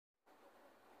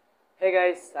Hey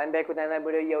guys, I'm back with another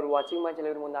video. You're watching my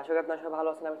channel. বন্ধু আশা করি আপনারা সবাই ভালো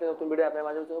আছেন। আমি একটা নতুন ভিডিও আপনাদের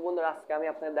মাঝে উপস্থিত বন্ধুরা। আজকে আমি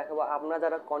আপনাদের দেখাবো আপনারা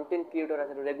যারা কন্টেন্ট ক্রিয়েটর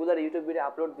আছেন, রেগুলার ইউটিউব ভিডিও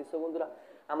আপলোড দিচ্ছে বন্ধুরা,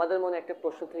 আমাদের মনে একটা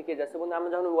প্রশ্ন থেকে যাচ্ছে বন্ধু। আমরা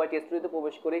যখন ওয়াইটি স্টুডিওতে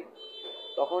প্রবেশ করি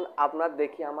তখন আপনারা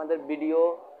দেখি আমাদের ভিডিও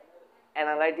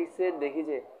অ্যানালাইটিক্সে দেখি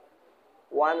যে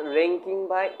ওয়ান র্যাঙ্কিং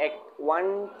বাই 1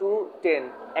 to 10,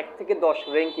 1 থেকে 10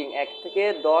 র্যাঙ্কিং, 1 থেকে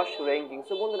 10 র্যাঙ্কিং।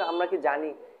 সো বন্ধুরা আমরা কি জানি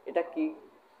এটা কি?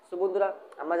 সো বন্ধুরা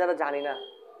আমরা যারা জানি না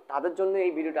তাদের জন্য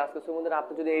এই ভিডিওটা আজকে। সো বন্ধুরা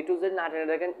আপনি যদি A to Z না জেনে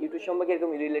রাখেন ইউটিউব সম্পর্কে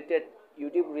এরকম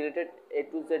YouTube related A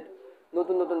to Z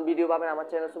নতুন নতুন ভিডিও পাবেন আমার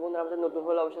চ্যানেল। সো বন্ধুরা আমাদের নতুন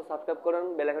হলে অবশ্যই সাবস্ক্রাইব করুন,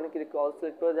 বেল আইকনে ক্লিক করে অল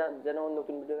সিলেক্ট করে যেন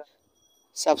নতুন ভিডিও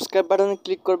সাবস্ক্রাইব বাটনে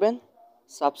ক্লিক করবেন।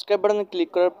 সাবস্ক্রাইব বাটনে ক্লিক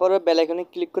করার পরে বেল আইকনে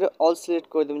ক্লিক করে অল সিলেক্ট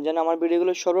করে দেবেন যেন আমার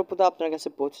ভিডিওগুলো সর্বপ্রথম আপনার কাছে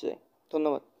পৌঁছে যায়।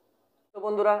 ধন্যবাদ। তো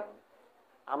বন্ধুরা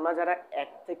আমরা যারা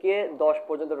 1 থেকে 10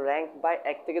 পর্যন্ত র্যাঙ্ক বাই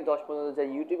 1 থেকে 10 পর্যন্ত যে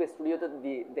ইউটিউব স্টুডিওতে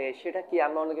দেয় সেটা কি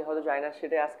আমরা অনেকে হয়তো জানি না,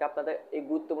 সেটাই আজকে আপনাদের এই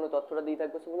গুরুত্বপূর্ণ তথ্যটা দিয়ে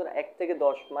থাকবে। বন্ধুরা 1 থেকে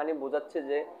 10 মানে বোঝাচ্ছে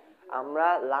যে আমরা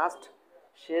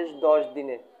শেষ 10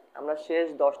 দিনে আমরা শেষ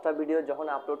 10টা ভিডিও যখন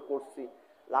আপলোড করছি,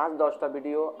 লাস্ট 10টা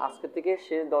ভিডিও আজকে থেকে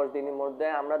শেষ 10 দিনের মধ্যে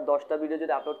আমরা 10টা ভিডিও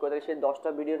যদি আপলোড করে থাকি, সেই 10টা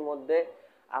ভিডিওর মধ্যে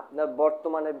আপনার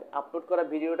বর্তমানে আপলোড করা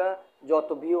ভিডিওটা যত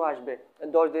ভিউ আসবে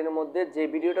 10 দিনের মধ্যে, যে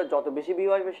ভিডিওটা যত বেশি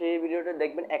ভিউ আসবে সেই ভিডিওটা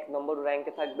দেখবেন 1 নম্বর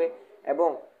র্যাঙ্কে থাকবে। এবং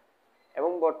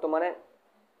এবং বর্তমানে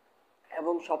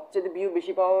এবং সবচেয়ে ভিউ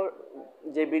বেশি পাওয়ার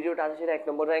যে ভিডিওটা আছে সেটা 1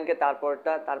 নম্বর র্যাঙ্কে,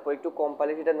 তারপর একটু কম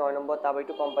পাইলে সেটা 9 নম্বর, তারপর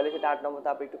একটু কম পাইলে সেটা 8 নম্বর,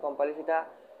 তারপর একটু কম পাইলে সেটা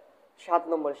 7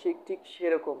 নম্বর। ঠিক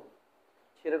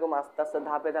সেরকম আস্তে আস্তে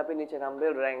ধাপে ধাপে নিচে নামবে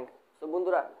র্যাঙ্ক। তো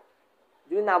বন্ধুরা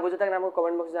যদি না বুঝে থাকেন আমাকে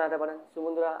কমেন্ট বক্সে জানাতে পারেন। সো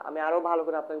বন্ধুরা আমি আরও ভালো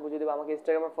করে আপনাকে বুঝিয়ে দেবো। আমাকে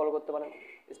ইনস্টাগ্রামে ফলো করতে পারেন,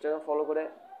 ইনস্টাগ্রাম ফলো করে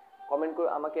কমেন্ট করে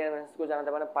আমাকে মেসেজ করে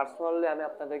জানাতে পারেন, পার্সোনালি আমি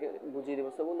আপনাদেরকে বুঝিয়ে দেবো।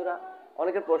 সো বন্ধুরা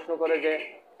অনেকে প্রশ্ন করে যে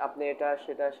আপনি এটা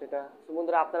সেটা। সো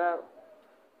বন্ধুরা আপনারা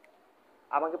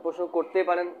আমাকে প্রশ্ন করতেই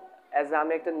পারেন,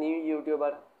 আমি একটা নিউ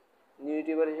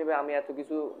ইউটিউবার হিসেবে আমি এত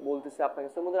কিছু বলতেছি আপনাকে।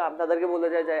 সো বন্ধুরা আপনাদেরকে বলতে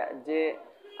চাই যে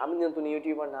আমি নতুন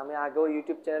ইউটিউবার না, আমি আগেও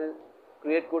ইউটিউব চ্যানেল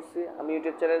ক্রিয়েট করছি, আমি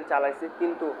ইউটিউব চ্যানেল চালাইছি,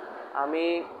 কিন্তু আমি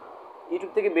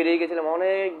ইউটিউব থেকে বেরিয়ে গেছিলাম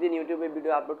অনেক দিন ইউটিউবে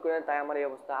ভিডিও আপলোড করে, তাই আমার এই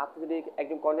অবস্থা। আপনি যদি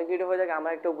একদম কন্টেন্ট ক্রিয়েটর হয়ে থাকে,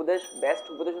 আমার একটা বেস্ট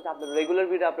উপদেশ হচ্ছে আপনি রেগুলার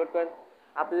ভিডিও আপলোড করেন।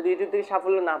 আপনি যদি ইউটিউব থেকে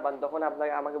সাফল্য না পান তখন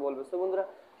আমাকে বলবেন। সো বন্ধুরা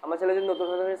আমার চ্যানেল যদি নতুন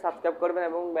হয়ে সাবস্ক্রাইব করবেন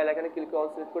এবং বেল আইকনে ক্লিক করে অল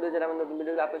সিলেক্ট করে যেন আমার নতুন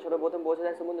ভিডিওগুলো আপনার সর্বপ্রথম পৌঁছে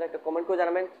যায়। সো বন্ধুরা একটা কমেন্ট করে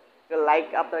জানাবেন, একটা লাইক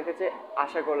আপনার কাছে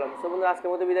আশা করলাম। সো বন্ধুরা আজকের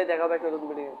মতো বিদায়, দেখা হবে একটা নতুন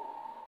ভিডিও।